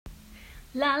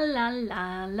La la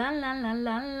la la la la la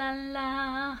la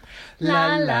la.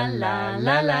 La la la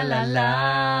la la la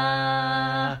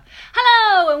la.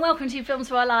 Hello and welcome to Films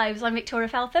for Our Lives. I'm Victoria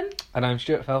Feltham. And I'm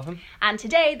Stuart Feltham. And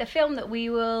today the film that we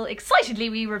will excitedly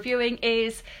be reviewing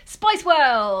is Spice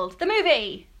World, the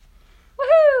movie.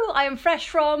 Woohoo! I am fresh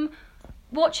from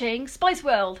watching Spice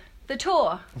World, the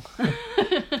tour. I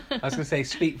was going to say,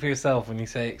 speak for yourself when you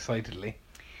say excitedly.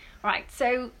 Right,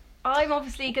 so I'm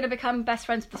obviously going to become best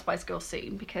friends with the Spice Girls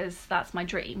soon because that's my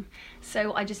dream.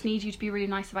 So I just need you to be really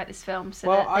nice about this film so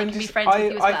that they can be friends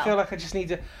with you as well. I feel like I just need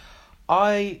to...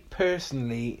 I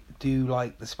personally do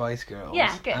like the Spice Girls.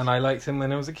 Yeah, good. And I liked them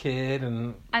when I was a kid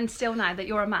and... And still now that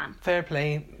you're a man. Fair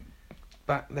play.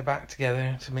 They're back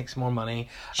together to make some more money.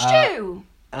 Stu!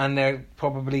 And it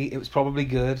was probably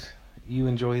good. You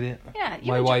enjoyed it. Yeah.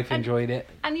 My wife enjoyed it.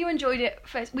 And you enjoyed it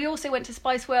first. We also went to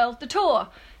Spice World, the tour,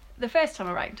 the first time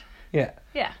around. Yeah.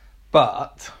 Yeah.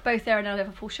 But... Both there in our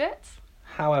Liverpool shirts.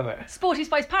 However... Sporty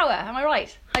Spice Power, am I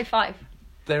right? High five.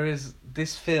 There is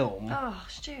this film... Oh,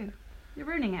 Stu. You're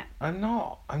ruining it. I'm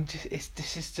not.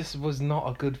 This was not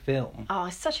a good film. Oh,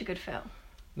 it's such a good film.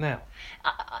 Now...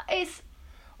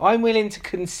 I'm willing to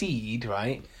concede,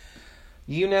 right?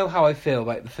 You know how I feel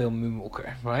about the film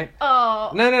Moonwalker, right?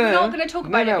 Oh, no. We're not going to talk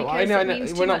about it because it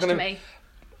means too much to me.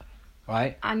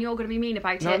 Right. And you're going to be mean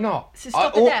about it. No, I'm not. So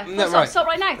stop it there. No, right. Stop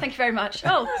right now. Thank you very much.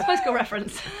 Oh, Spice Girl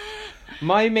reference.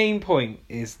 My main point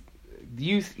is,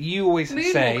 you always say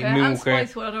Moonwalker and Moonwalker...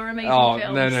 Spice World are amazing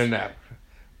films. No.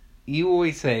 You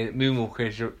always say that Moonwalker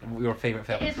is your favourite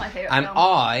film. It is my favourite film. film. And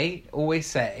I always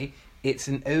say it's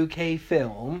an okay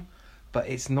film, but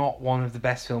it's not one of the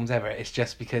best films ever. It's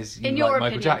just because you like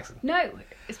Michael Jackson. No,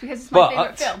 it's because it's my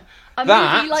favourite film. A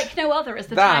movie like no other is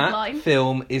the tagline. That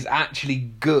film is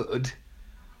actually good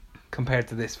compared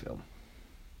to this film.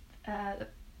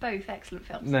 Both excellent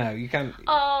films. No, you can't...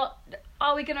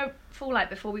 Are we going to fall out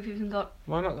before we've even got...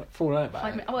 Why not fall out about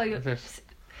 5 minutes? Well, it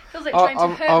feels like I'll,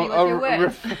 trying to hurt me with your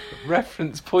words.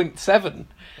 Reference point 7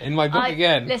 in my book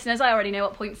again. Listeners, I already know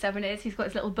what point 7 is. He's got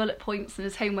his little bullet points in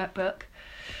his homework book.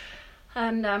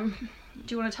 And do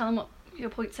you want to tell them what your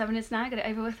point 7 is now? Get it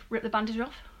over with? Rip the bandage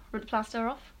off? Rip the plaster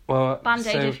off? Well,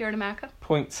 Band-aid if you're in America.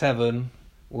 Point 7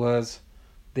 was,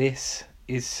 this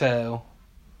is so...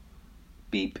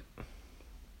 beep.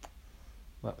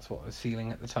 That's what I was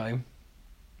feeling at the time.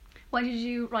 Why did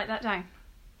you write that down?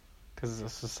 Because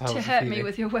that's just how to hurt me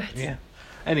with your words. Yeah.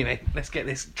 Anyway, let's get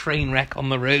this train wreck on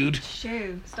the road.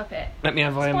 Stu, stop it. Let me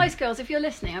have Spice Girls, if you're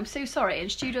listening, I'm so sorry,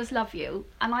 and Stu does love you,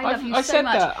 and I love you so much. I said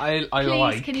that I Please,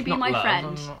 like, can you be not my love,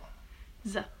 friend?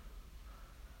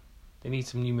 They need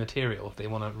some new material if they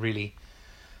want to really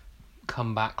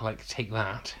come back like Take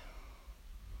That.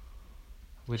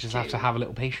 We just have to have a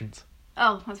little patience.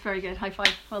 Oh, that's very good. High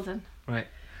five. Well done. Right.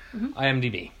 Mm-hmm.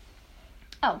 IMDb.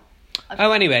 Oh,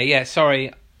 anyway, yeah,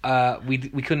 sorry.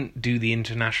 We couldn't do the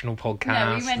international podcast.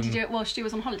 No, we meant to do it while Stu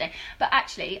was on holiday. But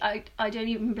actually, I don't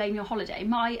even blame your holiday.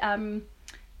 My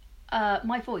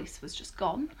voice was just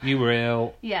gone. You were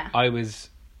ill. Yeah. I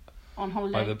was on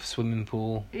holiday by the swimming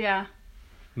pool. Yeah.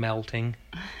 Melting.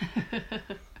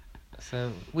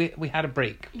 So we had a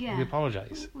break. Yeah. We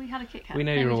apologise. We had a Kit Kat. We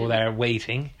know you're all there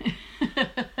waiting.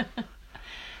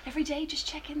 Every day, just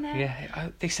check in there. Yeah,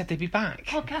 they said they'd be back.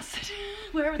 Podcast.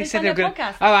 Wherever they said find they their were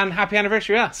podcast. Oh, and happy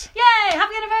anniversary us. Yay!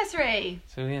 Happy anniversary!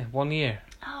 So yeah, 1 year.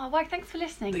 Oh, well, thanks for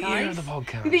listening, the guys. year of the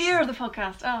podcast. The year of the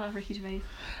podcast. Oh, Ricky Gervais.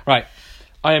 Right,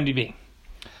 IMDb.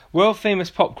 World famous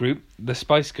pop group, the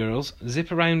Spice Girls,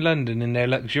 zip around London in their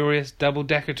luxurious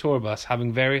double-decker tour bus,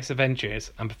 having various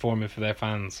adventures and performing for their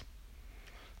fans.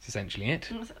 That's essentially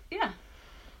it. Yeah.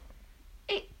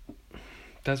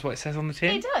 Does what it says on the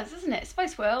tin? It does, doesn't it?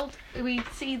 Spice World. We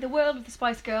see the world of the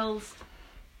Spice Girls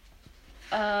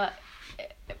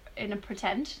in a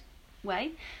pretend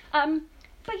way.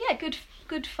 But yeah,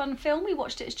 good fun film. We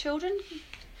watched it as children.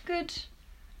 Good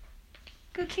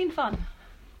clean fun.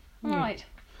 All right.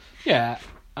 Yeah,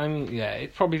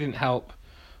 it probably didn't help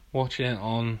watching it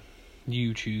on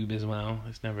YouTube as well.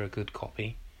 It's never a good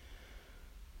copy.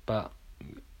 But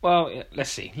well,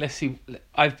 let's see.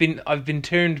 I've been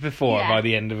turned before by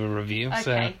the end of a review. Okay,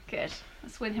 so good.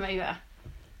 Let's win him over.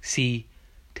 See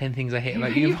 10 things I hate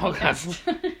about you podcast.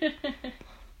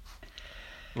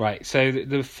 Right, so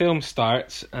the film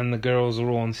starts and the girls are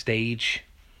all on stage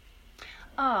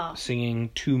singing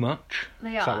Too Much.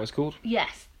 They Is that what it's called?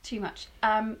 Yes, Too Much.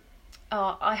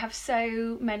 I have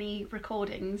so many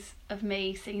recordings of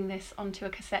me singing this onto a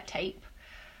cassette tape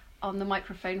on the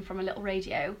microphone from a little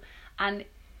radio, and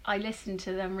I listened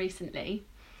to them recently,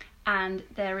 and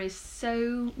there is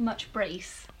so much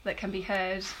brace that can be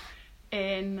heard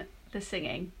in the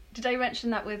singing. Did I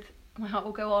mention that with My Heart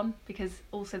Will Go On, because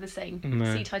also the same.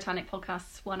 No. See Titanic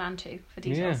podcasts 1 and 2 for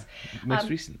details. Most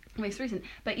recent. Most recent.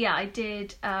 But yeah, I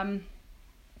did... I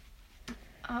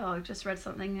just read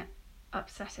something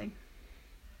upsetting.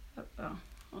 I'll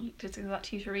just give that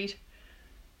to you to read.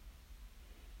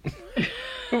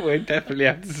 We'll definitely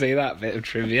have to say that bit of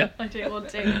trivia. I don't want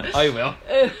to. I will.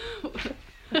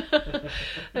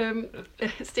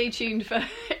 Stay tuned for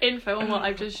info on what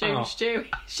I've just shown Stu.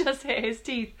 He's just hit his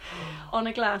teeth on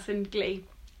a glass in Glee.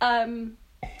 What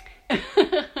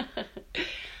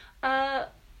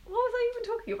was I even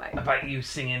talking about? About you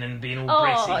singing and being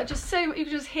all bracy. Just so you can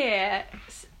just hear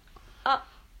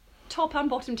top and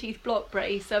bottom teeth block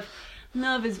brace of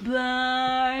love is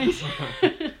blind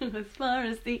as far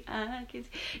as the eye can see.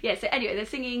 Yeah, so anyway, they're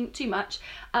singing too much.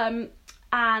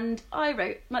 And I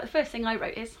wrote, the first thing I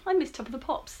wrote is, I miss Top of the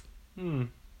Pops.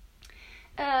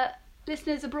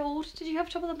 Listeners abroad, did you have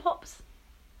Top of the Pops?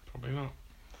 Probably not.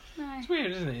 No. It's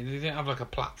weird, isn't it? They didn't have like a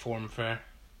platform for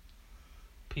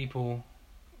people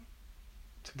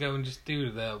to go and just do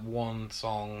the one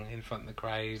song in front of the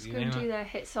crowd. Go and do their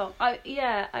hit song. I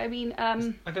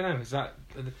don't know, is that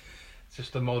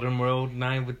just the modern world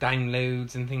now with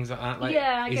downloads and things like that? Like,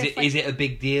 yeah, is it a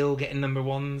big deal getting number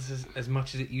ones as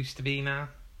much as it used to be now?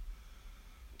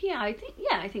 Yeah, I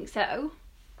think so.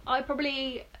 I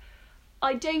probably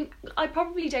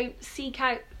don't seek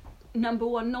out number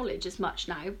one knowledge as much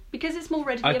now because it's more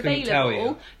readily available. Tell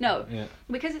you. No, yeah.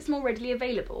 Because it's more readily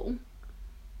available.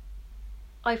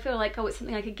 I feel like it's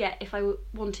something I could get if I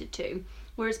wanted to.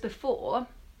 Whereas before,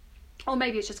 or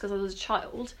maybe it's just because I was a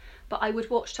child, but I would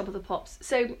watch Top of the Pops.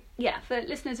 So yeah, for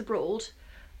listeners abroad,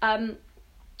 Top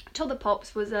of the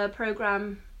Pops was a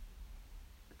programme,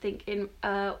 I think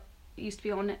used to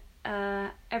be on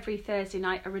every Thursday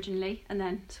night originally, and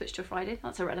then switched to a Friday.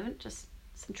 That's irrelevant, just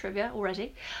some trivia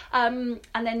already. And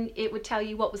then it would tell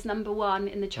you what was number one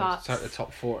in the charts. So the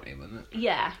top 40, wasn't it?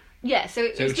 Yeah. Yeah, so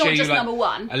it's not just number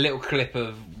one. A little clip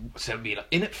of, so it'd be like,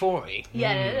 in at 40.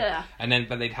 Yeah. And then,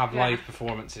 but they'd have live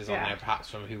performances on there,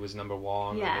 perhaps from who was number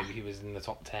one, or maybe who was in the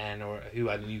top 10, or who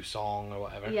had a new song, or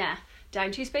whatever. Yeah. Down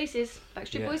 2 spaces.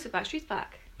 Backstreet Boys with Backstreet's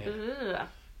Back. Yeah.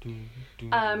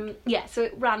 So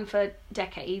it ran for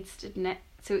decades, didn't it?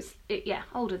 So it's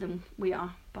older than we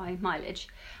are by mileage.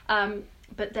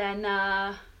 But then,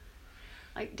 I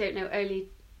don't know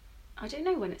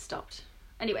when it stopped.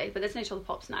 Anyway, but there's no Top of the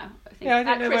Pops now. I think. I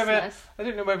don't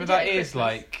know whether that is Christmas.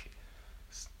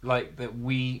 like that.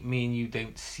 Me and you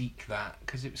don't seek that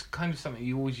because it was kind of something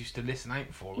you always used to listen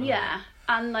out for. Yeah, it?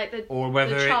 And like the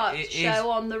chart show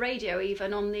on the radio,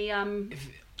 even on the on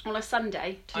a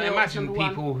Sunday. I imagine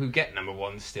people who get number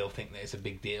ones still think that it's a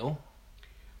big deal.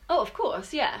 Oh, of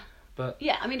course, yeah. But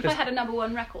yeah, I mean, if I had a number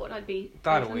one record, I'd be.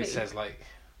 Dad always says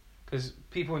because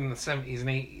people in the 70s and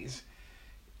 80s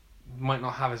might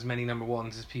not have as many number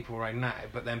ones as people right now,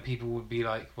 but then people would be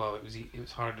like, well, it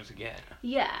was harder to get.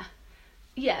 Yeah,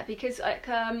 because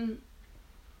and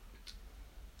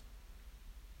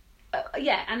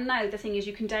now the thing is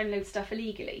you can download stuff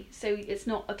illegally, so it's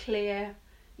not a clear.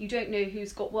 You don't know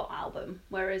who's got what album.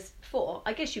 Whereas before,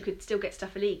 I guess you could still get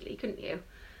stuff illegally, couldn't you?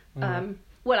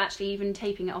 Well, actually, even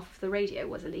taping it off the radio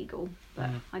was illegal, but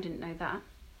I didn't know that.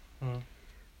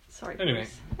 Sorry,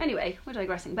 Anyway, we're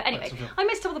digressing. But anyway, I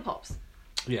missed Top of the Pops.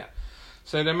 Yeah.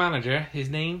 So their manager, his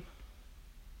name?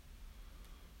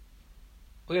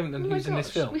 We haven't done who's in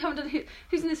this film. We haven't done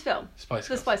who's in this film. Spice Girls. Girls.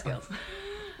 The Spice Girls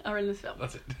are in this film.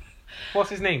 That's it. What's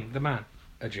his name? The man?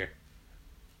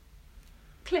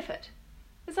 Clifford.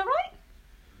 Is that right?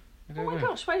 Oh my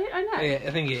gosh, why didn't I know? Yeah,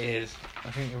 I think it is.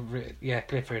 I think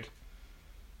Clifford.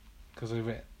 Because I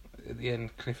read at the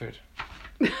end, Clifford.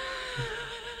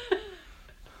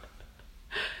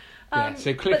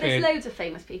 So Clifford. But there's loads of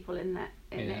famous people in it,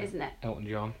 isn't it? Elton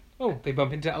John. Oh, they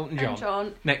bump into Elton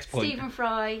John. Next point. Stephen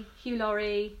Fry, Hugh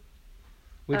Laurie.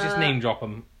 We'll just name drop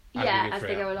them. As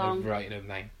they go along. Writing them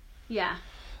name. Yeah.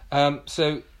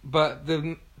 But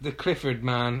the Clifford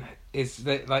man is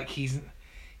that he's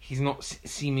not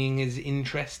seeming as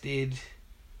interested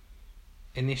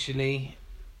initially.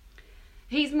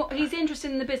 He's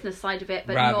interested in the business side of it,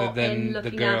 but rather not than in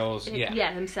looking the girls,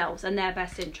 at themselves and their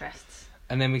best interests.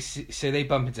 And then so they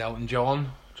bump into Elton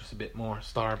John, just a bit more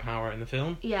star power in the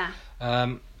film. Yeah.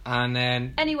 And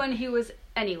then anyone was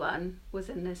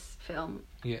in this film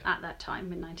at that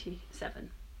time in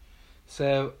 '97.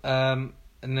 So and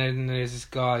then there's this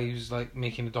guy who's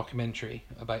making a documentary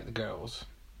about the girls.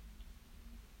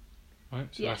 Right,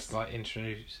 so that's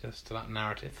introduces us to that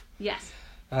narrative. Yes.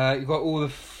 You've got all the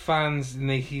fans,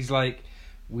 and he's like,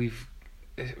 "We've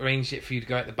arranged it for you to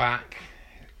go out the back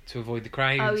to avoid the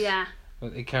crowds." Oh yeah.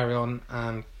 But they carry on,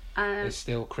 and is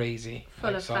still crazy.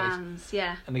 Full outside. of fans,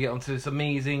 yeah. And they get onto this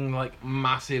amazing, like,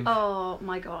 massive, Oh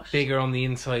my gosh. bigger on the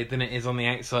inside than it is on the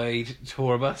outside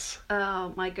tour bus.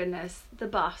 Oh my goodness, the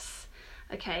bus.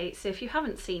 Okay, so if you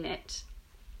haven't seen it,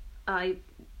 I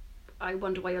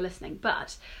wonder why you're listening.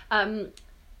 But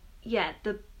yeah,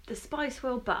 the Spice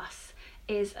World bus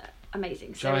is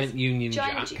amazing. So Giant Union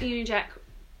Jack,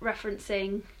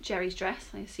 referencing Jerry's dress,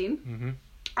 I assume.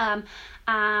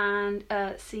 And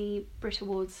see Brit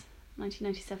Awards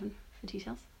 1997 for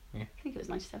details. Yeah. I think it was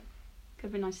 97. Could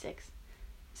have been 96.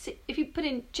 See, if you put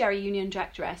in Jerry Union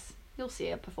Jack dress, you'll see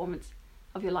a performance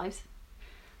of your lives.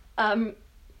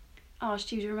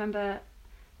 Do you remember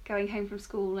going home from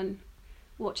school and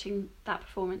watching that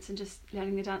performance and just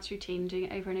learning the dance routine, doing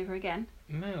it over and over again?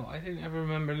 No, I didn't ever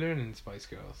remember learning Spice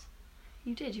Girls.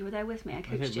 You did. You were there with me. I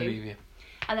coached I didn't you. believe you.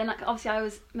 And then, like, obviously, I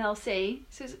was Mel C.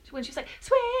 So it was when she was like,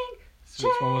 "Swing, So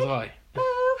which one was I?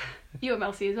 move." You were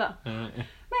Mel C as well. Yeah.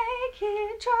 Make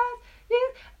it trust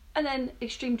you. And then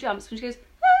Extreme Jumps when she goes.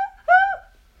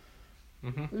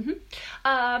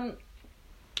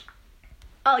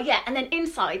 Oh yeah, and then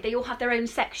inside they all have their own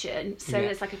section. So Yeah.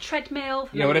 there's like a treadmill.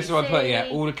 Yeah, well, this is what I put. Yeah, Mel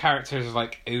C. all the characters are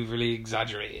like overly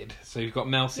exaggerated. So you've got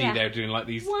Mel C Yeah. there doing like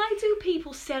these Why do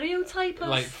people stereotype us?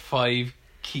 like 5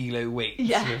 kilo weights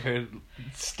Yeah. with her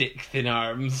stick thin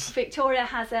arms. Victoria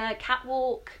has a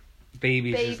catwalk.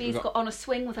 Baby's Baby's got on a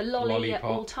swing with a lolly at lollipop.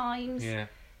 all times. Yeah.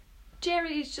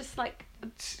 Jerry's just like a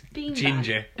beanbag.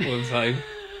 Ginger one time.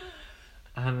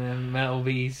 And then Mel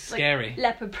B's scary. Like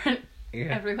leopard print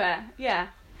Yeah. everywhere. Yeah.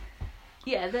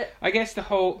 Yeah, I guess the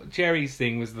whole Jerry's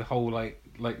thing was the whole like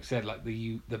you said, like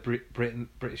the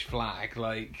British flag,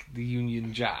 like the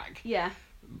Union Jack, yeah.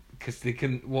 because they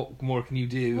can. What more can you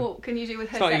do? What can you do with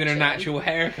her It's not even her section? natural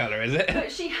hair color, is it?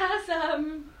 But she has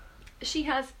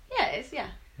yeah, it is, yeah.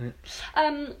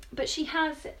 But she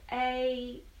has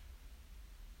a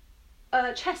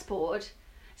chessboard.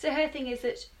 So her thing is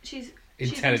that she's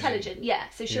intelligent, yeah.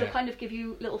 So she'll Yeah. kind of give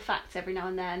you little facts every now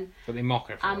and then. But they mock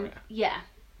her for it. Yeah,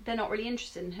 they're not really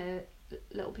interested in her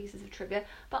little pieces of trivia.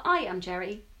 But I am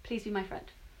Jerry. Please be my friend.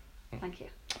 Thank you.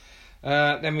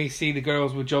 Then we see the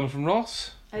girls with Jonathan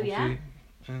Ross. Oh, yeah?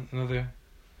 Another.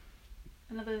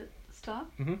 Another star.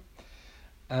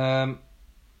 And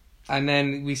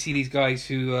then we see these guys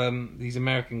who, these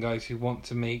American guys who want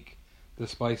to make the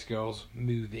Spice Girls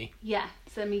movie. Yeah,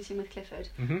 so meeting with Clifford.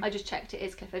 Mhm. I just checked, it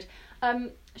is Clifford.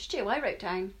 Stu, I wrote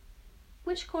down,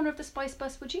 which corner of the Spice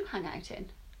Bus would you hang out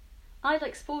in? I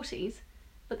like sporties,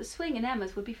 but the swing and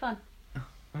Emma's would be fun.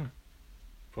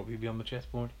 Probably be on the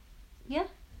chessboard. Yeah?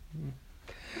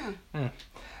 Yeah.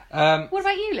 What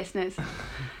about you, listeners?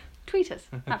 Tweet us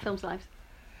at Films Lives.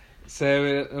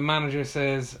 So the manager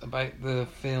says about the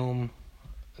film,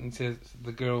 and says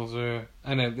the girls are.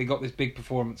 I know they got this big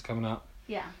performance coming up,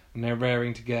 Yeah. and they're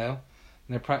raring to go, and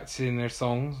they're practicing their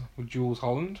songs with Jules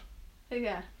Holland, Oh,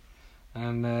 yeah.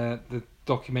 and the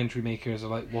documentary makers are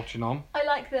like watching on. I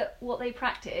like that what they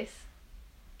practice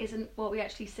isn't what we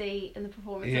actually see in the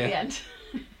performance at the end.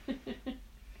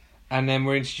 And then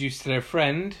we're introduced to their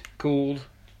friend called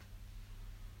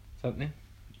something.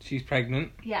 She's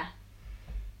pregnant. Yeah.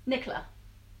 Nicola.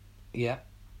 Yeah.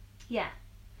 Yeah.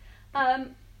 Oh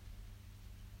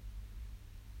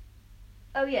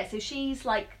yeah, so she's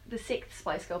like the sixth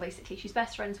Spice Girl basically. She's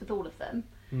best friends with all of them.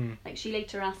 Like she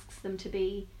later asks them to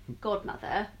be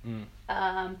godmother.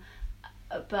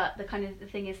 But the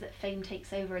thing is that fame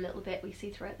takes over a little bit, we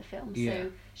see throughout the film. Yeah.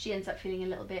 So she ends up feeling a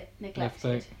little bit neglected.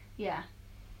 Left out. Yeah.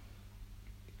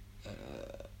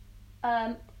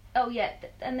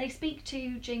 And they speak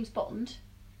to James Bond.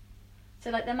 So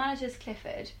like their manager's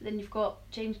Clifford, then you've got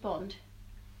James Bond.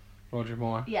 Roger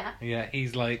Moore. Yeah. Yeah,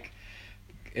 he's like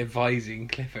advising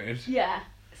Clifford. Yeah.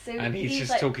 So And he's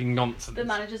just like talking nonsense. the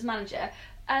manager's manager.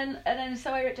 And then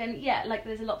so I wrote down, yeah, like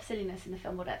there's a lot of silliness in the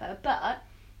film, whatever. But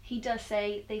he does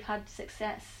say they've had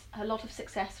a lot of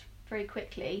success very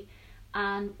quickly,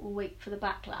 and will wait for the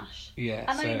backlash. Yeah.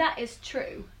 And I mean that is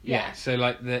true. Yeah. So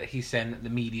like he's saying that the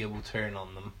media will turn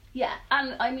on them. Yeah,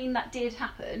 and I mean that did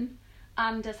happen,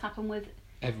 and does happen with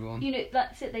Everyone. you know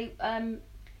that's it. They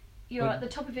you're Well, at the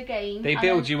top of your game. They and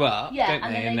build then- you up, yeah, don't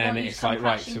and they? then And they then want you it's to come like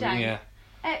right, crashing so down. yeah.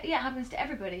 Yeah, it happens to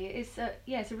everybody. It's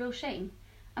a real shame,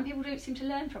 and people don't seem to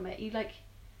learn from it.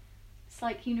 It's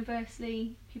like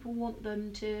universally people want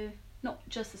them to, not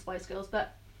just the Spice Girls,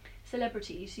 but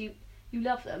celebrities. You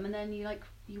love them, and then you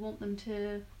want them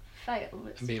to fail.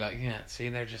 And be like, yeah, see,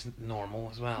 they're just normal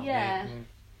as well. Yeah.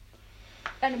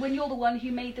 And when you're the one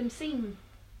who made them seem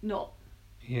not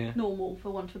Yeah. normal, for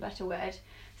want of a better word.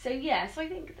 So yeah, so I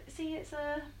think it's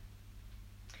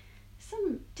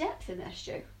some depth in there,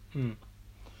 Stu.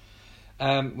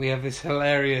 We have this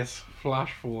hilarious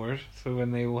flash forward, so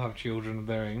when they all have children of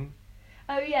their own.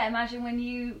 Oh yeah, imagine when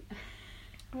you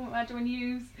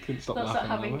Couldn't stop start laughing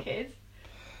having at it.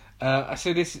 kids.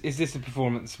 So this is this a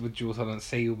performance with Jules Holland?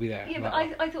 Say You'll Be There. Yeah, but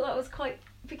I thought that was quite,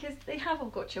 because they have all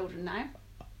got children now.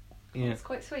 Yeah. It's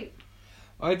quite sweet.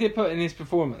 I did put in his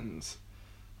performance.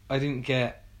 I didn't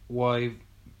get why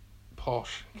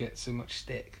Posh gets so much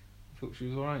stick. I thought she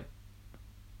was alright.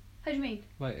 How do you mean?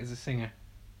 Like as a singer.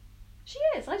 She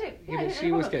is. I don't. Yeah, I but don't she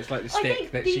know always what- gets like the I stick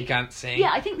think that the- she can't sing.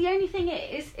 Yeah, I think the only thing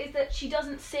is that she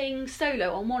doesn't sing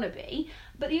solo on Wannabe,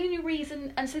 but the only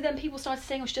reason, and so then people started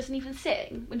saying, oh, she doesn't even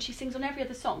sing when she sings on every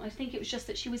other song. I think it was just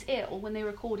that she was ill when they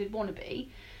recorded Wannabe,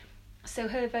 so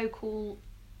her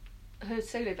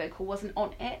solo vocal wasn't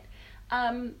on it,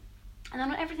 and then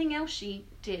on everything else she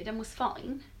did and was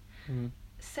fine. Mm.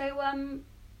 So and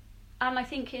I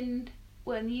think in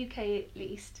the UK at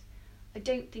least, I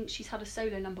don't think she's had a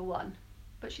solo number one,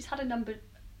 but she's had a number.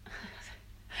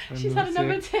 She's had a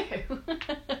number two.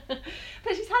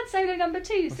 But she's had solo number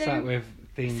two. What's so that with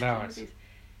Dean Bowers?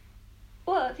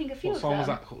 Well, I think a few What of song them. was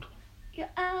that called? You're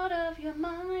out of your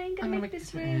mind, gonna make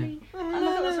this really. Yeah. I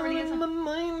thought that was a really good song. My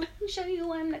mind. I'll show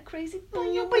you I'm not crazy, but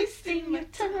you're wasting your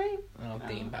time. Oh,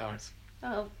 Dean Bowers.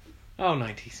 Oh, Oh,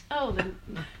 90s.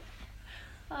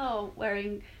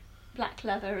 Wearing black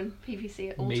leather and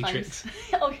PVC at all Matrix. times.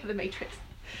 Oh yeah, the Matrix.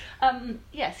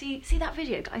 Yeah, see that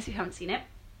video, guys, who haven't seen it.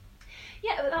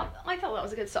 Yeah, but I thought that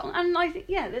was a good song, and I think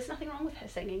there's nothing wrong with her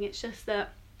singing. It's just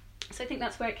that. So I think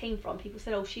that's where it came from. People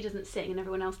said, "Oh, she doesn't sing, and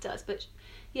everyone else does." But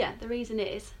yeah, the reason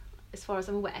is, as far as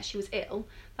I'm aware, she was ill.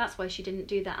 That's why she didn't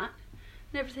do that,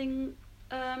 and everything.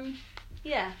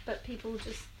 Yeah, but people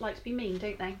just like to be mean,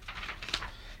 don't they?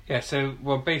 Yeah, so,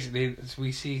 well, basically,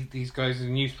 we see these guys in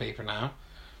the newspaper now,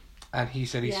 and he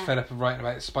said he's fed up of writing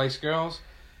about the Spice Girls.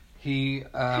 He,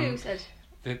 Who said?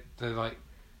 The like,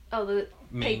 Oh, the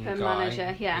main paper guy.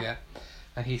 manager, yeah.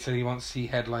 And he said he wants to see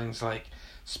headlines like,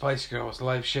 Spice Girls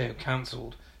live show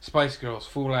cancelled, Spice Girls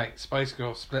fall out, Spice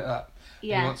Girls split up.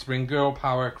 Yeah. He wants to bring girl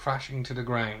power crashing to the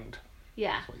ground.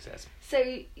 Yeah. That's what he says. So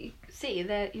you see,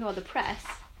 the press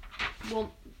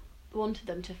wanted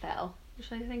them to fail,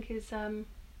 which I think is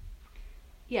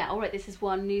all right. This is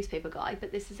one newspaper guy,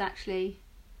 but this is actually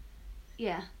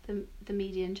the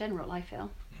media in general, I feel.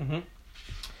 Mm-hmm.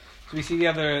 So we see the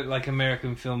other like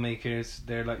American filmmakers.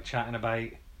 They're like chatting about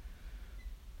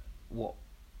what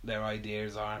their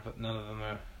ideas are, but none of them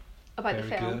are About very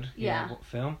the film, good. yeah. What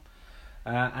film?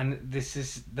 And this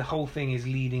is the whole thing is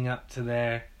leading up to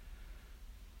their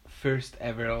first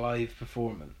ever live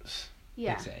performance.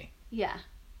 Yeah. They say, Yeah.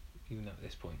 even though at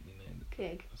this point we know that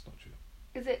Gig. that's not true.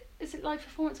 Is it live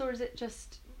performance or is it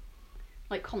just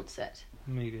like concert?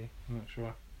 Maybe, I'm not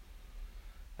sure.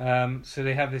 So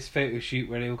they have this photo shoot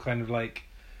where they all kind of like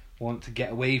want to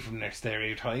get away from their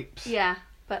stereotypes. Yeah,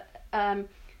 but and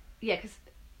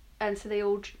so they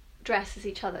all dress as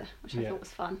each other, which I thought was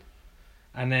fun.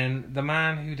 And then the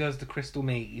man who does the Crystal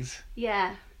Maze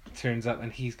Yeah. turns up,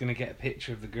 and he's going to get a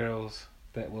picture of the girls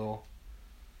that will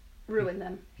Ruin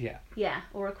them. Yeah. Yeah,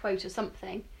 or a quote or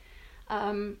something.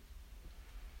 And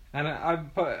I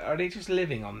put, are they just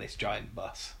living on this giant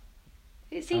bus?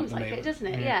 It seems At the like it, moment, doesn't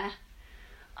it? yeah. Yeah.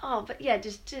 Oh, but yeah,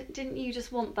 didn't you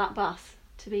just want that bus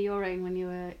to be your own when you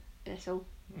were little?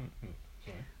 Mm-hmm.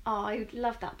 Sorry. Oh, I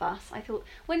loved that bus. I thought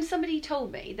when somebody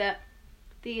told me that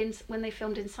when they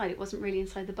filmed inside, it wasn't really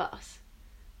inside the bus,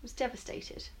 I was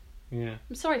devastated. Yeah.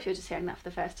 I'm sorry if you're just hearing that for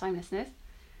the first time, listeners,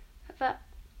 but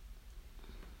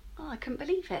I couldn't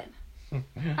believe it.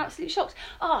 Absolutely shocked.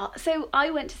 So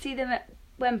I went to see them at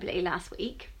Wembley last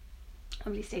week,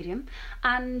 Wembley Stadium,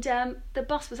 and the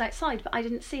bus was outside, but I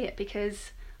didn't see it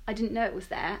because I didn't know it was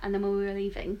there. And then when we were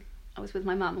leaving, I was with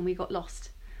my mum and we got lost.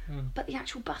 But the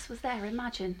actual bus was there.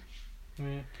 Imagine.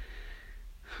 Yeah.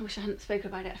 I wish I hadn't spoken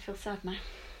about it. I feel sad now.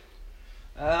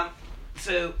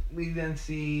 So we then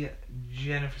see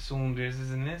Jennifer Saunders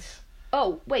is in this.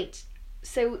 Oh wait,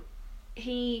 so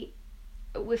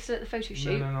we're still at the photo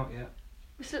shoot. No, not yet.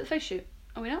 We're still at the photo shoot.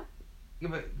 Are we not? Yeah,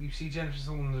 but you see Jennifer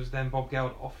Saunders, then Bob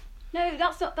Geldof. No,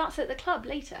 that's not. That's at the club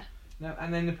later. No,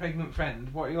 and then the pregnant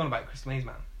friend. What are you on about, Crystal Maze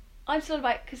Man? I'm still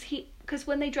about because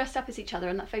when they dressed up as each other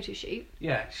in that photo shoot.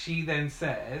 Yeah, she then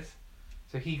says.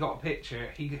 So he got a picture.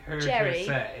 He heard Jerry. her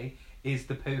say, "Is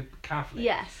the Pope Catholic?"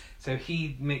 Yes. So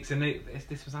he makes a note of this.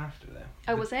 This was after though.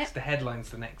 Oh, was it? It's the headlines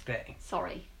the next day.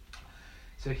 Sorry.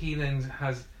 So he then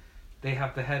has. They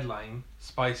have the headline: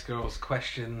 Spice Girls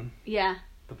question Yeah.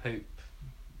 the Pope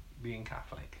being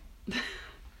Catholic.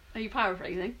 Are you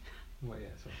paraphrasing? Well,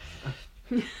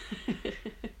 yeah.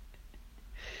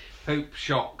 Pope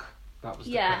shock. That was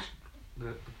the Yeah. question,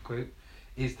 the quote.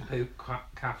 is the Pope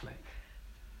Catholic?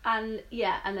 And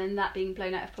and then that being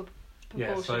blown out of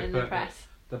proportion in the press.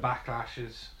 The backlash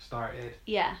has started.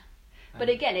 Yeah. But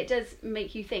again, it does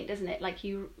make you think, doesn't it? Like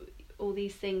all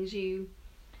these things you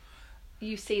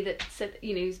see that,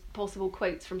 possible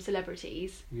quotes from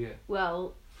celebrities. Yeah.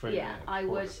 Well,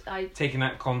 taken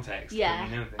out of context.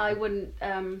 Yeah, I wouldn't.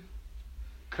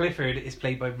 Clifford is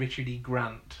played by Richard E.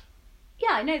 Grant.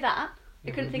 Yeah, I know that.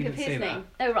 I couldn't think of his name.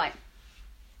 Oh, right.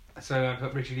 So I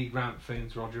put Richard E. Grant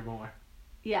phones Roger Moore.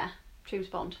 Yeah, James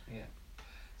Bond. Yeah.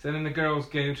 So then the girls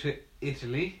go to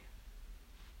Italy,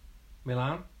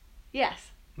 Milan.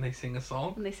 Yes. And they sing a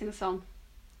song.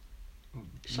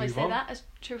 Shall I say that as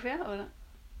trivia or not?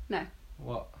 No.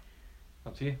 What?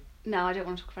 Up to you. No, I don't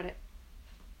want to talk about it.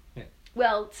 Yeah.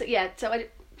 Well, so I don't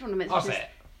want to mention I'll say it.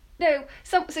 No,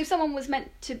 so someone was meant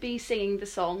to be singing the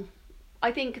song.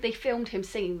 I think they filmed him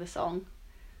singing the song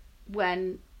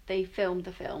when they filmed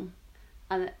the film.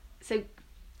 And so...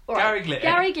 Gary Glitter.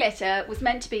 Gary Glitter was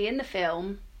meant to be in the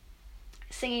film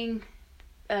singing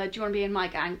Do You Want to Be in My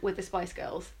Gang with the Spice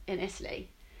Girls in Italy.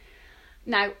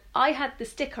 Now, I had the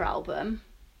sticker album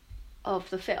of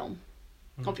the film,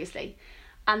 obviously.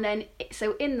 And then,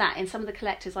 so in some of the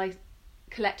collectors I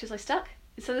stuck.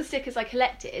 So the stickers I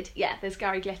collected, there's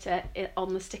Gary Glitter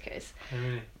on the stickers. Oh,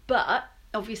 really? But,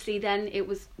 obviously, then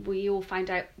we all found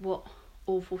out what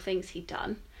awful things he'd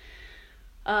done.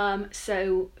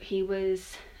 So he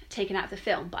was taken out of the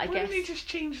film, but I guess... Why didn't they just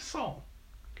change the song?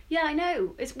 Yeah, I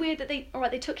know. It's weird that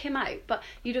they took him out, but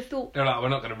you'd have thought... They're like, we're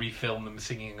not going to refilm them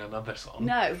singing another song.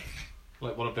 No.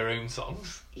 Like one of their own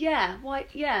songs. Yeah, why?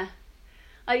 Yeah.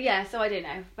 So I don't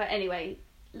know. But anyway,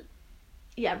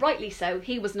 rightly so.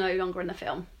 He was no longer in the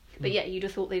film. But you'd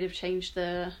have thought they'd have changed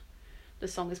the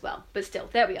song as well. But still,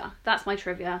 there we are. That's my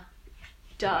trivia.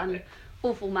 Done.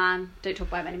 Awful man. Don't talk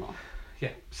about him anymore.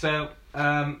 Yeah. So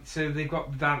they've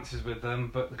got dancers with them,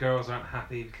 but the girls aren't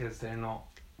happy because they're not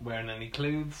wearing any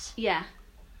clothes. Yeah.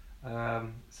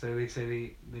 So they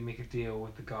say they make a deal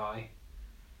with the guy,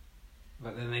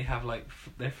 but then they have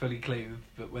they're fully clothed,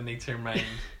 but when they turn round,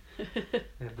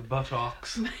 they have the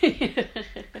buttocks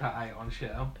cut out on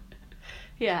show.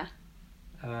 Yeah.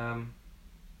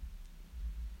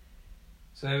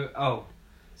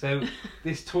 So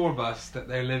this tour bus that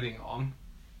they're living on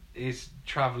is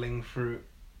travelling through.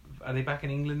 Are they back in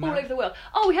England now? All over the world.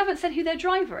 Oh, we haven't said who their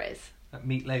driver is.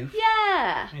 Meat Loaf.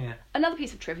 Yeah. Yeah. Another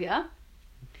piece of trivia.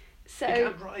 So. They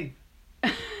can't drive.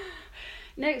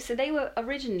 No, so they were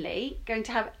originally going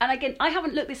to have, and again, I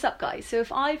haven't looked this up, guys. So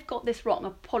if I've got this wrong,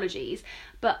 apologies.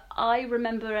 But I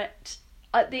remember it.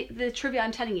 The trivia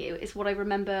I'm telling you is what I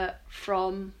remember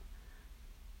from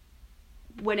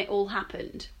when it all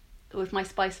happened, with my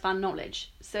Spice fan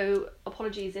knowledge. So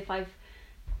apologies if I'm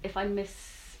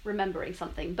misremembering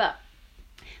something. But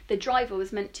the driver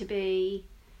was meant to be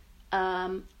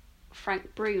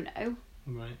Frank Bruno.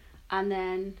 Right. And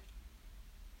then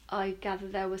I gather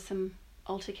there was some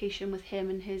altercation with him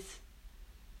and his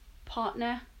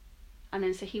partner, and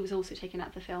then so he was also taken out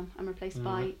of the film and replaced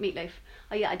by Meat Loaf.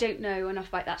 I don't know enough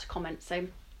about that to comment, so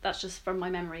that's just from my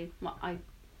memory what I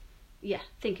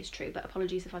think is true, but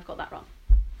apologies if I've got that wrong.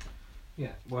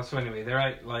 Yeah, well, so anyway, they're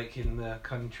out in the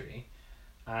country,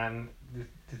 and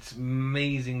this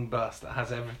amazing bus that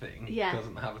has everything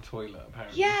doesn't have a toilet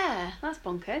apparently. Yeah, that's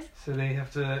bonkers. So they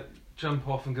have to jump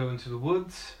off and go into the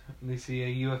woods, and they see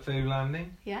a UFO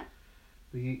landing. Yeah.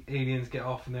 The aliens get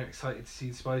off and they're excited to see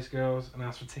the Spice Girls and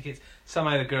ask for tickets.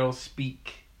 Somehow the girls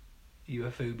speak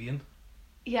UFobian.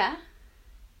 Yeah.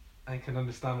 I can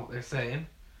understand what they're saying.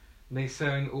 And they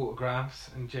sign autographs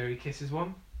and Jerry kisses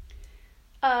one.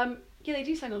 Yeah, they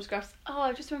do sign autographs. Oh,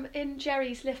 I just remember in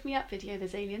Jerry's Lift Me Up video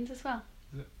there's aliens as well.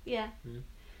 Is it? Yeah.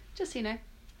 Just so you know.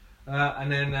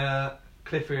 And then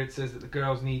Clifford says that the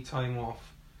girls need time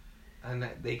off and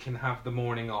that they can have the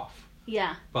morning off.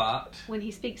 Yeah. But when he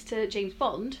speaks to James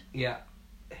Bond. Yeah.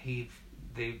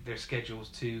 Their schedule's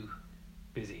too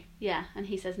busy. Yeah, and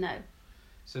he says no.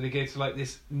 So they go to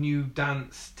this new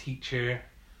dance teacher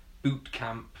boot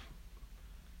camp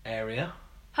area.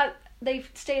 They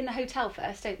stay in the hotel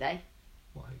first, don't they?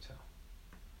 What hotel?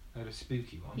 Oh, the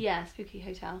spooky one. Yeah, spooky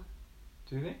hotel.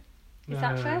 Do they? Is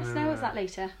that first? No, or is that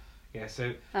later? Yeah,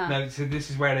 so no, so this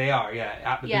is where they are. Yeah,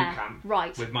 at the boot camp.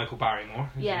 Right. With Michael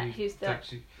Barrymore. Who's the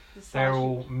they're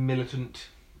all militant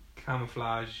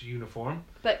camouflage uniform.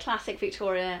 But classic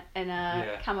Victoria in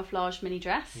a camouflage mini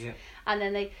dress. Yeah. And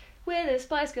then we're the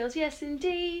Spice Girls, yes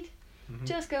indeed. Mm-hmm.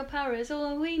 Just girl power is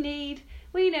all we need.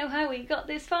 We know how we got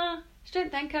this far.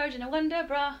 Strength and courage and a wonder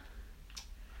bra.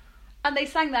 And they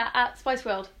sang that at Spice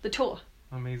World, the tour.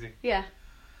 Amazing. Yeah.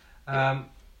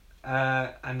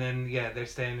 And then they're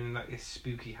staying in like this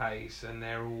spooky house, and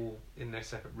they're all in their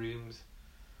separate rooms.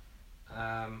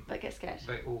 But get scared.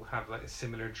 They all have like a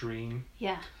similar dream.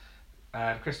 Yeah.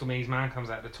 Crystal Maze Man comes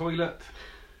out of the toilet,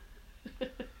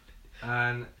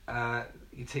 and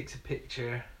he takes a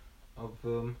picture of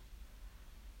them.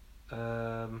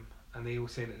 And they all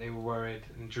say that they were worried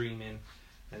and dreaming,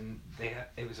 and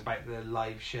it was about the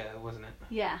live show, wasn't it?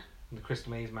 Yeah. And the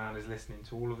Crystal Maze Man is listening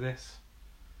to all of this.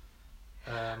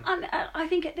 And I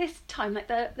think at this time, like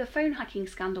the phone hacking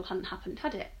scandal hadn't happened,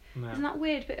 had it? No. Isn't that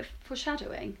weird bit of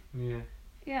foreshadowing? Yeah.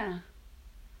 Yeah.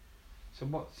 So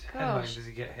what headline does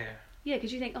he get here? Yeah,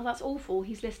 because you think, oh, that's awful.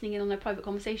 He's listening in on their private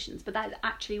conversations, but that's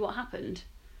actually what happened.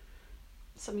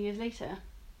 Some years later.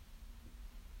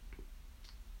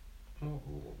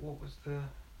 What was the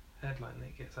headline that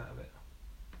he gets out of it?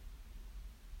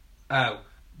 Oh,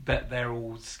 that they're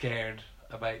all scared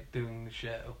about doing the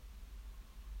show.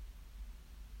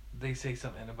 They say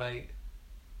something about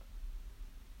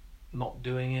not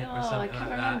doing it or something I can't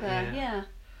like remember. that. Yeah.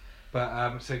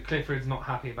 But so Clifford's not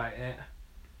happy about it.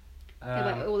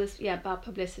 About all this bad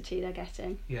publicity they're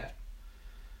getting. Yeah.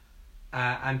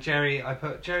 And Jerry,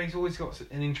 Jerry's always got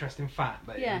an interesting fact,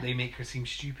 but they make her seem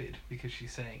stupid because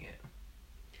she's saying it.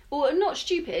 Well, not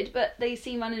stupid, but they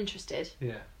seem uninterested.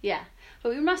 Yeah. Yeah. But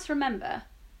we must remember,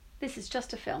 this is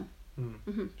just a film.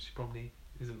 Mm-hmm. She probably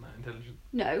isn't that intelligent.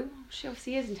 No, she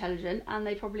obviously is intelligent, and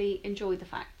they probably enjoy the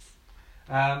facts.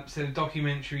 So the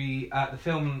documentary, the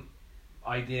film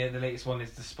idea, the latest one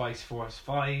is The Spice Force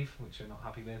 5, which I'm not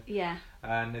happy with. Yeah.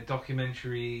 And the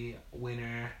documentary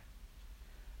winner,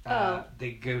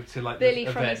 they go to like Billy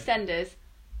this from event. EastEnders.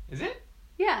 Is it?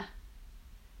 Yeah.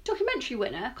 Documentary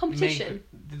winner, competition.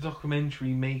 The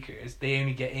documentary makers, they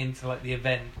only get into like the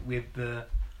event with the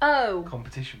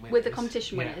competition winners. With the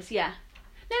competition winners, yeah.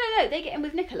 No, they get in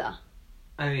with Nicola.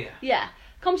 Oh yeah. Yeah.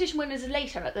 Competition winners are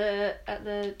later at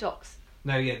the docks.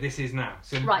 No, yeah, this is now.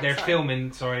 So they're filming,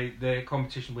 the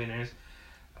competition winners,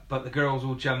 but the girls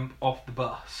will jump off the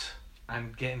bus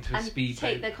and get into a speedboat.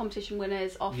 And take the competition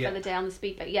winners off for the day on the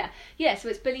speedboat. Yeah. Yeah, so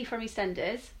it's Billy from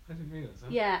EastEnders. I didn't realise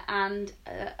that. Yeah, and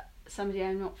somebody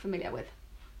I'm not familiar with.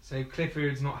 So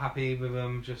Clifford's not happy with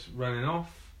them just running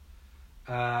off.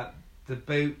 The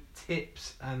boat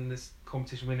tips and the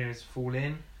competition winners fall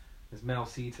in. There's Mel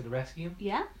C to the rescue.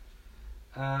 Yeah.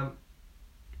 But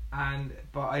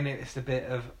I noticed a bit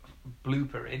of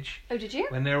blooperage. Oh, did you?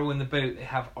 When they're all in the boat, they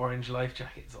have orange life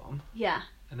jackets on. Yeah.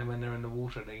 And then when they're in the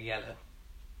water, they're yellow.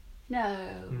 No.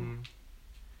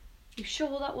 You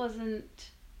sure that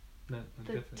wasn't the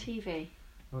TV?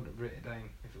 I wouldn't have written it down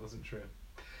if it wasn't true.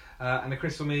 And the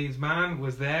Crystal Maze Man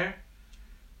was there.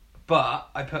 But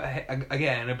I put,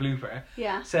 again, a blooper.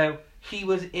 Yeah. So he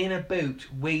was in a boat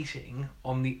waiting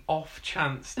on the off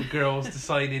chance the girls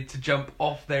decided to jump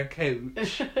off their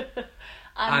coach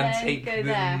and take go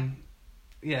them.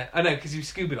 There. Yeah, I know, because he was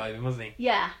scuba diving, wasn't he?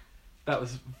 Yeah. That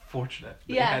was fortunate.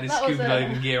 That Yeah, he had his that scuba was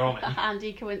diving gear on him. A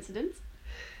handy coincidence.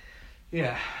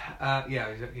 Yeah,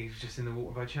 he was just in the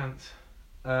water by chance.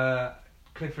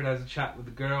 Clifford has a chat with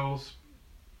the girls,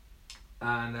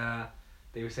 and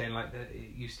they were saying like that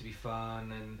it used to be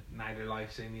fun, and now their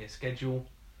life's only a schedule.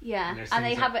 Yeah, and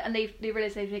they have it, and they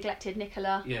realise they've neglected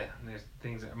Nicola. Yeah, and there's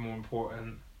things that are more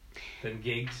important than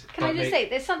gigs. Can I just say,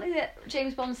 there's something that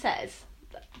James Bond says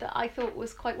that I thought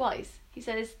was quite wise. He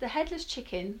says, "The headless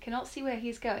chicken cannot see where he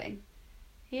is going.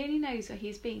 He only knows where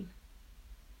he's been."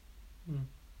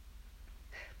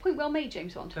 Point well made,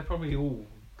 James Bond. They're probably all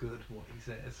good, what he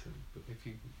says, if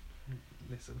you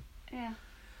listen. Yeah.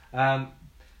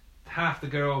 Half the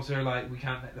girls are like, we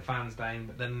can't let the fans down,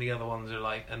 but then the other ones are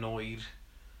like annoyed,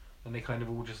 and they kind of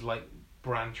all just like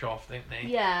branch off, don't they?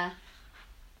 Yeah.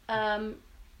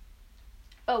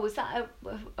 Was that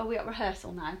are we at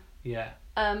rehearsal now? Yeah.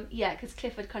 Yeah, because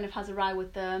Clifford kind of has a row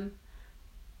with them,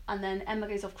 and then Emma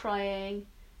goes off crying.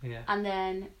 Yeah. And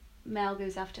then Mel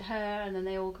goes after her, and then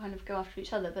they all kind of go after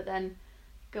each other, but then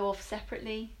go off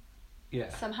separately. Yeah.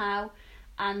 Somehow,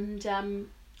 and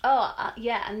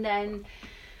and then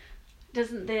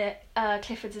doesn't the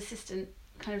Clifford's assistant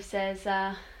kind of says,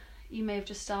 "You may have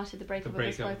just started the breakup of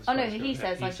the Spice." Oh no, he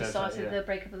says, "I've just started the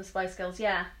breakup of the Spice Girls."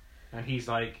 Yeah. And he's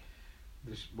like,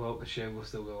 the show will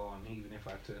still go on even if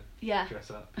I have to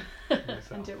dress up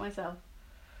myself. And do it myself.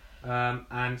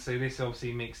 And so this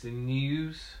obviously makes the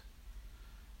news.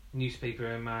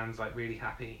 Newspaper man's like really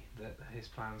happy that his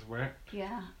plans worked.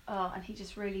 Yeah. Oh, and he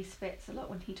just really spits a lot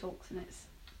when he talks, and it's.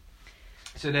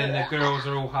 So then the girls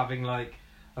are all having like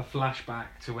a flashback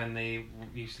to when they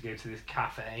used to go to this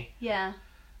cafe. Yeah.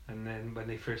 And then when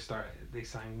they first started, they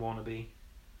sang "Wannabe."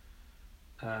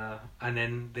 And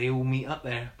then they all meet up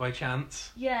there by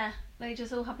chance. Yeah, they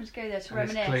just all happen to go there to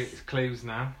And reminisce. it's closed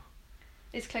now,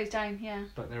 It's closed down, yeah.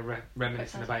 but they're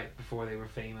reminiscing about before they were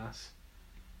famous.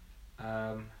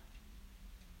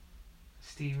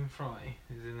 Stephen Fry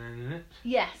is in it.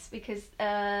 Yes, because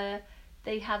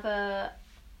they have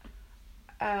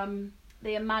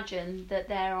they imagine that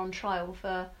they're on trial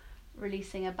for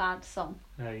releasing a bad song.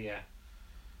 Yeah.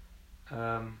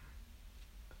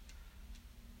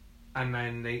 And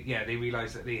then they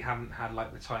realise that they haven't had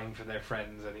like the time for their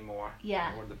friends anymore.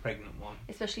 Yeah. Or the pregnant one.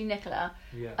 Especially Nicola.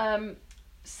 Yeah.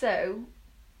 So,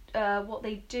 what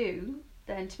they do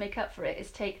then to make up for it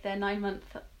is take their 9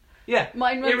 month. Yeah.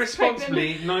 9 months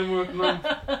Irresponsibly, 9 month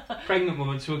pregnant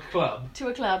woman to a club. To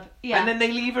a club, yeah. And then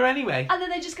they leave her anyway. And then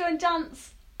they just go and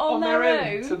dance on their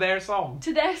own to their song.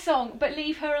 To their song, but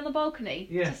leave her on the balcony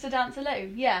just to dance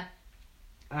alone. Yeah.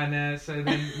 And so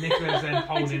then Nicola's then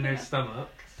holding her stomach.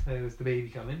 So there's the baby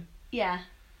coming. Yeah.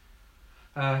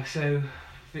 So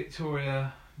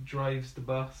Victoria drives the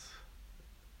bus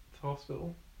to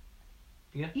hospital.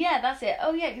 Yeah. Yeah, that's it.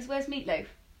 Oh yeah, because where's Meatloaf?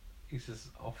 He's just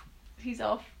off. He's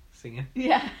off. Singing.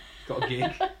 Yeah. Got a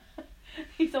gig.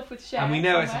 He's off with Cher. And we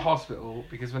know it's a hospital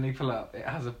because when they pull up, it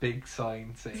has a big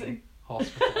sign saying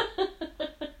hospital.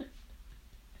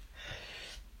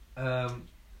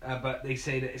 But they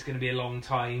say that it's going to be a long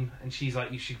time, and she's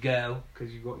like, "You should go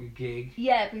because you've got your gig."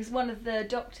 Yeah, because one of the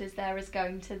doctors there is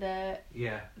going to the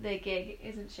gig,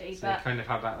 isn't she? So they kind of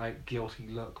have that like guilty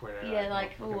look where they're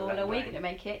are we going to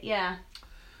make it? Yeah.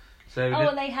 So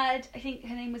and they had, I think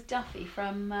her name was Duffy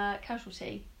from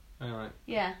Casualty. Oh right.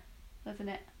 Yeah, wasn't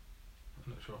it?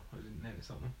 I'm not sure. I didn't notice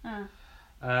that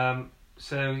one.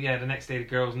 So the next day the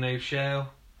girls no show.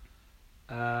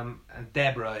 And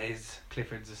Deborah is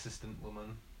Clifford's assistant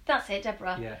woman. That's it,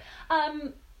 Deborah. Yeah.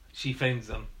 She phones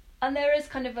them. And there is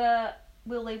kind of a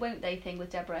will they won't they thing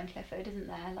with Deborah and Clifford, isn't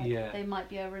there? Like they might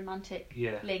be a romantic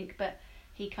link, but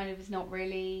he kind of is not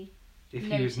really. If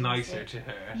he was nicer to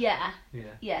her. Yeah.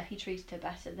 If he treated her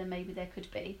better, then maybe there could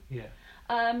be. Yeah.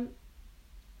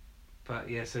 But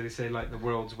so they say like the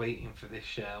world's waiting for this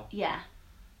show. Yeah.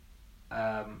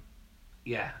 And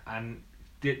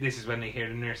this is when they hear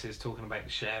the nurses talking about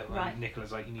the show, and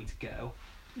Nicola's like, "You need to go."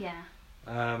 Yeah.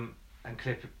 And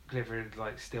Clifford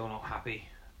like still not happy,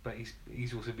 but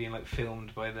he's also being like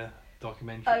filmed by the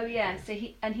documentary. Oh yeah, so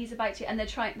he's about to, and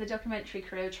the documentary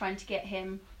crew are trying to get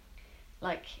him,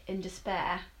 like in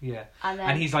despair. Yeah.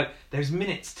 And he's like, "There's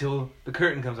minutes till the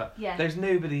curtain comes up. Yeah. There's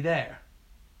nobody there."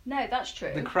 No, that's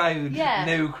true. The crowd,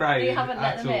 no crowd. They haven't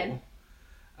let them in.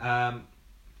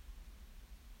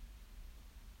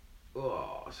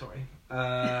 Oh, sorry.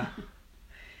 And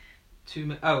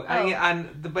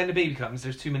when the baby comes,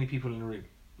 there's too many people in the room.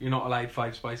 You're not allowed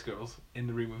 5 Spice Girls in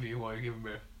the room with you while you're giving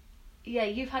birth. Yeah,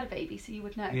 you've had a baby, so you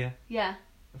would know. Yeah. Yeah.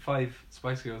 5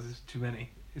 Spice Girls is too many.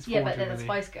 It's 4 yeah, but too they're many. the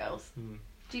Spice Girls.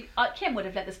 Kim would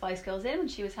have let the Spice Girls in when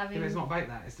she was having. Yeah, but it's not about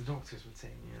that. It's the doctors would say,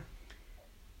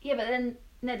 Yeah, but then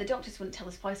the doctors wouldn't tell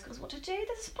the Spice Girls what to do. They're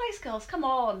the Spice Girls. Come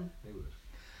on. They would.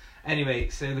 Anyway,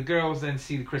 so the girls then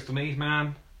see the Crystal Maze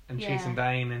Man and chase him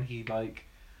down, and he's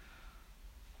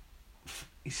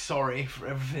sorry for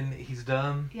everything that he's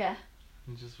done. Yeah.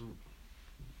 And just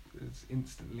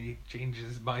instantly changes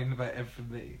his mind about everything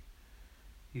that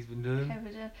he's been doing.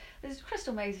 This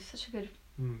Crystal Maze is such a good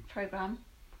programme.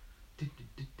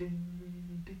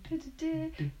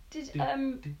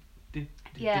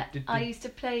 I used to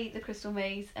play the Crystal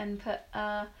Maze and put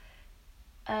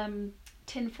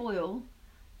tin foil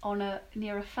on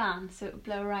near a fan so it would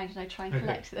blow around, and I'd try and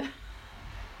collect them.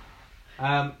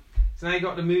 So now you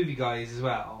got the movie guys as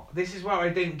well. This is what I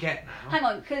didn't get now. Hang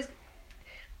on, because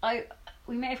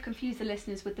we may have confused the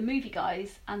listeners with the movie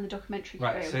guys and the documentary crew.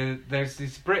 Right, so there's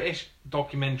these British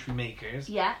documentary makers.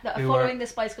 Yeah, that are following the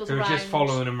Spice Girls around. They're just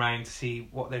following them around to see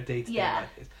what their day-to-day life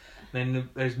is. Then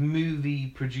there's movie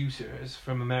producers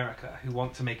from America who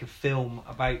want to make a film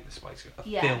about the Spice Girls.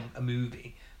 A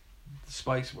movie. The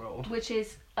Spice World. Which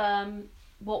is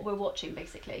what we're watching,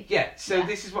 basically. Yeah, so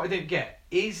this is what I don't get.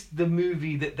 Is the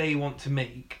movie that they want to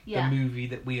make the movie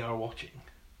that we are watching?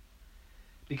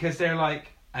 Because they're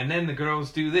like, and then the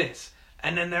girls do this,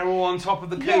 and then they're all on top of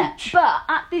the coach. Yeah,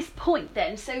 but at this point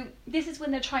then, so this is when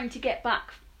they're trying to get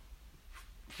back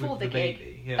for the gig.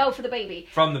 Baby, yeah. Oh, for the baby.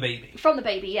 From the baby. From the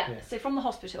baby, yeah. So from the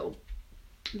hospital.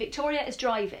 Victoria is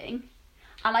driving,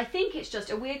 and I think it's just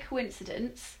a weird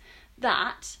coincidence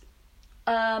that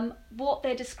what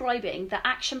they're describing, the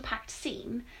action-packed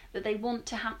scene that they want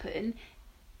to happen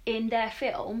in their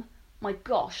film, my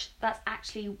gosh, that's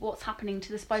actually what's happening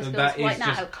to the Spice Girls right now. So that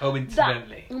is just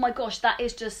coincidentally. Oh my gosh, that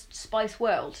is just Spice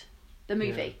World, the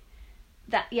movie.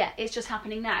 it's just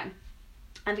happening now.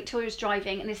 And Victoria's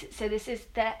driving, and this is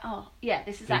their. Oh yeah,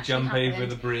 this is They actually jump happened. over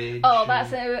the bridge. Oh,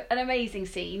 that's an amazing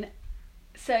scene.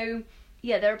 So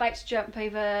yeah, they're about to jump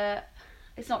over.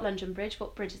 It's not London Bridge.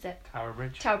 What bridge is it? Tower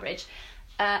Bridge. Tower Bridge.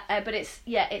 But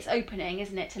it's opening,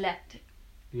 isn't it, to let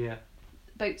Yeah.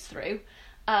 boats through.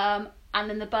 And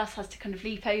then the bus has to kind of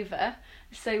leap over.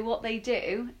 So what they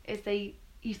do is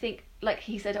you think, like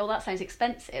he said, oh, that sounds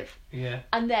expensive. Yeah.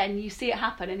 And then you see it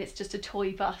happen, and it's just a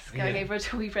toy bus going over a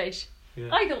toy bridge. Yeah.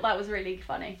 I thought that was really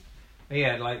funny.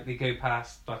 Yeah, like they go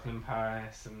past Buckingham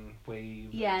Palace and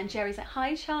wave. Yeah, and Jerry's like,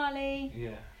 hi, Charlie.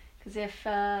 Yeah. Because if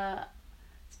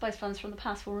Spice fans from the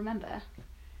past will remember,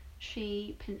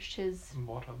 she pinched his...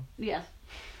 bottom. Yeah.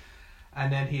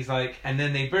 And then he's like, and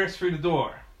then they burst through the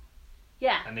door.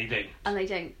 Yeah. And they don't. And they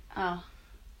don't. Oh.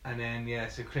 And then,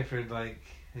 so Clifford,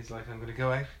 he's like, I'm going to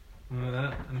go out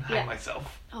and hang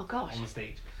myself. Oh, gosh. On the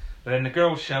stage. But then the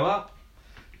girls show up.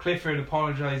 Clifford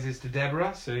apologises to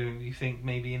Deborah, so you think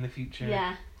maybe in the future.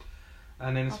 Yeah.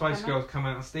 And then the Spice Girls come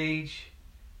out on stage.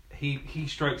 He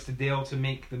strikes the deal to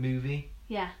make the movie.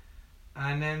 Yeah.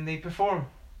 And then they perform.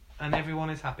 And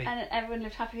everyone is happy. And everyone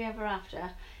lived happily ever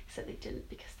after. Except they didn't,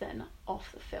 because then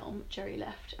off the film, Jerry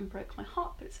left and broke my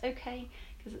heart. But it's okay,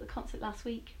 because at the concert last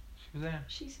week... She was there.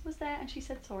 She was there and she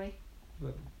said sorry.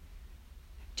 But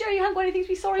Jerry, you haven't got anything to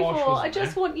be sorry Posh for. wasn't I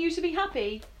just there. want you to be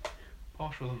happy.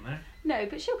 Posh wasn't there. No,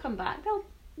 but she'll come back. They'll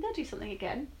do something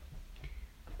again.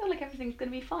 I feel like everything's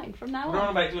going to be fine from now on. They're on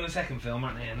about doing a second film,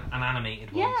 aren't they? An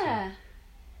animated one. Yeah. So.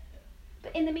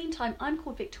 But in the meantime, I'm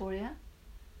called Victoria.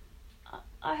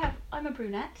 I'm a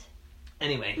brunette.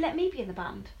 Anyway. Let me be in the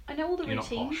band. I know all the You're not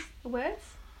routines, posh. the words.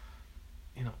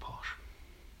 You're not posh.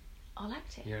 I'll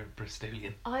act it. You're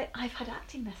Bristolian. I've had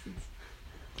acting lessons.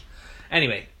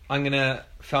 Anyway, I'm going to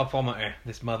self-monitor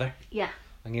this mother. Yeah.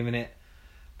 I'm giving it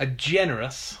a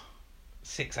generous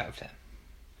 6 out of 10.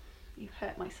 You've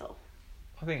hurt my soul.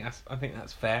 I think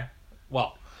that's fair.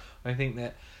 Well, I think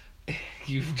that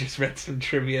you've just read some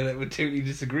trivia that would totally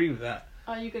disagree with that.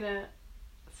 Are you going to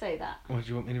say that? Or do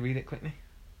you want me to read it quickly?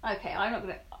 Okay,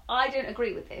 I don't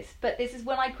agree with this, but this is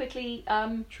when I quickly...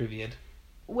 Trivia'd.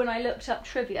 When I looked up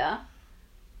trivia,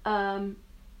 and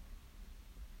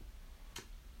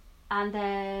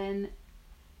then...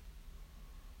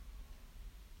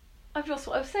 I've lost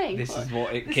what I was saying. This is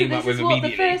what it came up with This immediately. is what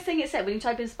the first thing it said when you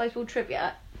type in Spice World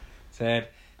Trivia. Said,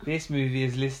 this movie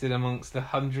is listed amongst the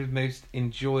 100 most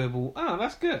enjoyable... Oh,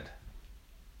 that's good.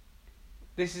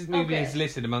 This movie is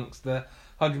listed amongst the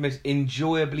 100 most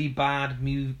enjoyably bad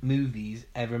movies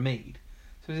ever made.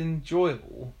 So it's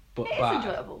enjoyable, but bad. It is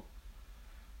enjoyable.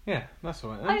 Yeah, that's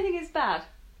alright. I don't think it's bad.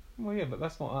 Well, yeah, but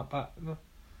that's not that bad.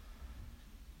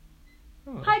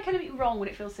 Oh. How can it be wrong when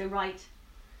it feels so right?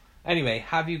 Anyway,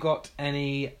 have you got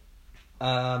any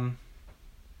impressions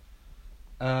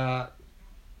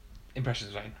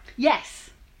of Jane? Yes,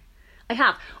 I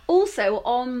have. Also,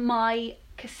 on my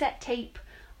cassette tape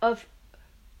of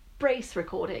Brace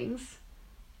recordings,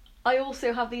 I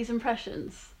also have these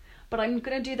impressions, but I'm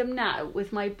going to do them now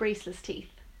with my braceless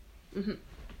teeth. Mm-hmm.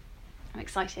 I'm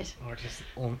excited. Or just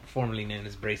formerly known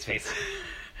as Braceface.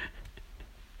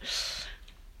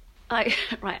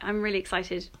 I'm really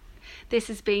excited. This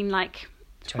has been like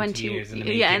 20 years in the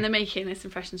making. Yeah, in the making, this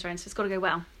impressions round, so it's got to go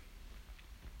well.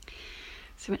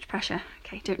 So much pressure.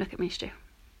 Okay, don't look at me, Stu.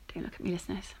 Don't look at me,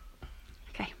 listeners.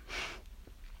 Okay.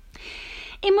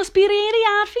 It must be really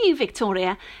hard for you,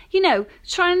 Victoria. You know,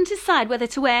 trying to decide whether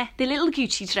to wear the little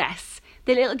Gucci dress,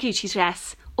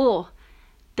 or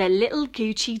the little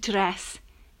Gucci dress.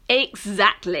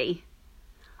 Exactly.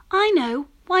 I know.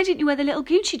 Why didn't you wear the little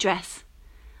Gucci dress?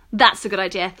 That's a good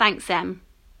idea. Thanks, Em.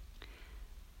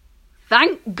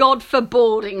 Thank God for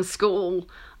boarding school.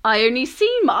 I only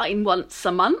see mine once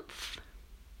a month.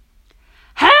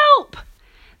 Help!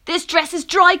 This dress is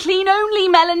dry clean only,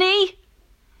 Melanie.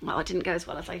 Well, it didn't go as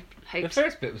well as I hoped. The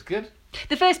first bit was good.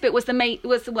 The first bit was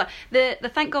the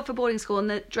thank God for boarding school and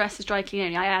the dress is dry clean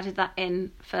only. I added that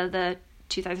in for the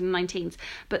 2019s.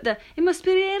 But it must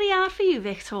be really hard for you,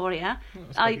 Victoria.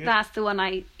 That's the one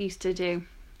I used to do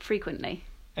frequently.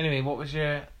 Anyway, what was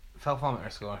your Felfometer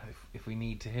score, if we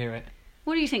need to hear it?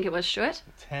 What do you think it was, Stuart?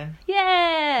 10.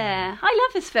 Yeah, I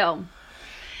love this film.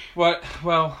 Well,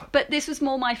 but this was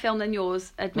more my film than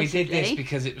yours, admittedly. We did this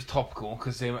because it was topical,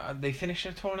 because they finished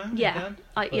their tour now? Yeah,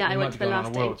 I went to the last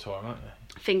on a world tour, aren't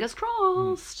they? Fingers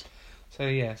crossed. So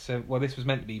this was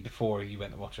meant to be before you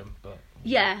went to watch them, but...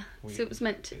 Yeah, so it was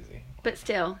meant to... Busy. But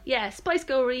still, yeah, Spice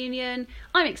Girl reunion,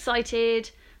 I'm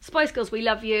excited. Spice Girls, we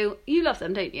love you. You love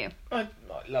them, don't you?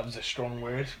 Love's a strong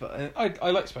word, but I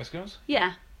like Spice Girls.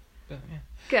 Yeah. But, yeah.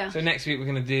 Go. So next week we're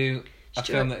going to do a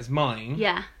Stuart. film that is mine,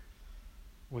 Yeah.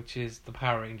 which is the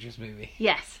Power Rangers movie.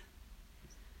 Yes.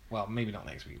 Well, maybe not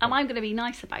next week. And but- I'm going to be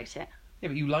nice about it. Yeah,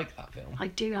 but you like that film. I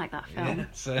do like that film. Yeah,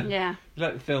 so Yeah. you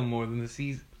like the film more than the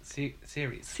series.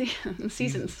 Seasons.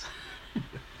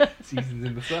 Seasons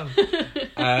in the sun.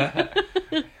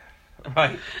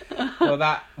 Right. Well,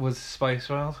 that was Spice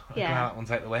World. I'm Yeah. glad that one's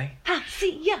out of the way. Ha,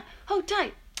 see, yeah, hold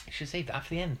tight. You should save that for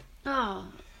the end. Oh,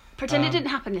 pretend it didn't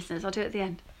happen, listeners. I'll do it at the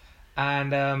end.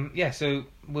 And yeah, so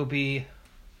we'll be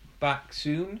back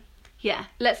soon. Yeah,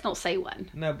 let's not say when.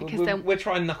 No, but Because then we're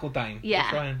trying to knuckle down. Yeah. We'll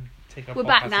try and take our we're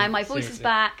back podcast now. My voice is seriously.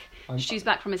 back. I'm- Stu's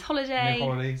back from his holiday. No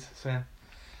holidays. So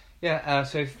yeah,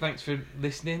 so thanks for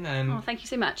listening and Oh, thank you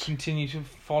so much. continue to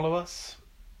follow us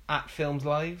at Films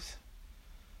Lives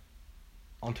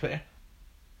on Twitter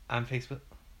and Facebook.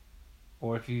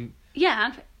 Or if you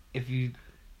Yeah,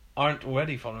 aren't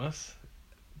already following us,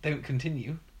 don't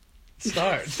continue.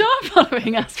 Start. start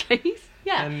following us, please.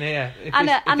 Yeah. And yeah, if And,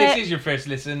 this, and, if this is your first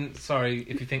listen, sorry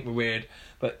if you think we're weird,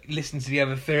 but listen to the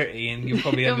other 30 and you'll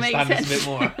probably It'll make understand us a bit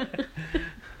sense. more.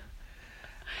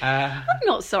 I'm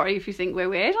not sorry if you think we're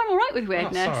weird. I'm all right with not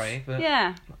weirdness. sorry, but-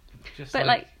 yeah, Just But,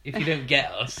 like, like- if you don't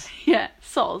get us, yeah,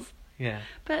 soz. yeah,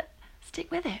 But stick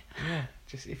with it. yeah,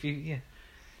 just if you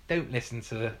don't listen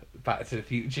to Back to the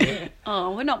Future.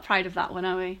 Oh, we're not proud of that one,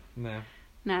 are we? No,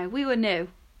 No, we were new.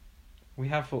 we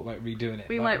have thought about redoing it.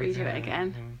 We but might redo it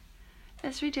again. mm,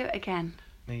 Let's redo it again.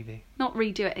 Maybe. Not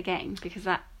redo it again because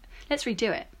that. Let's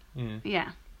redo it. Yeah,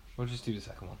 Yeah, we'll just do the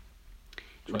second one.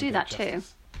 we'll Try do and that do it too.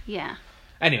 justice. Yeah.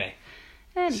 Anyway,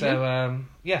 Anywho, so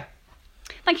yeah,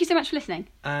 thank you so much for listening.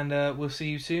 and we'll see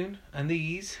you soon. And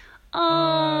these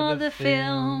All the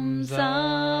films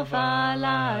of our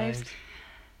lives.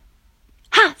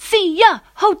 Ha! See ya!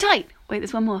 Hold tight! Wait,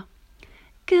 there's one more.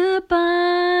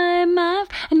 Goodbye, my...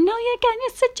 I know you're getting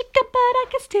such a good, but I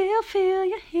can still feel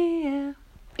you here.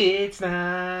 It's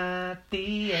not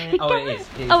the end. Oh, it is.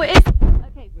 Oh, it is.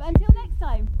 Okay, but until next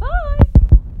time. Bye!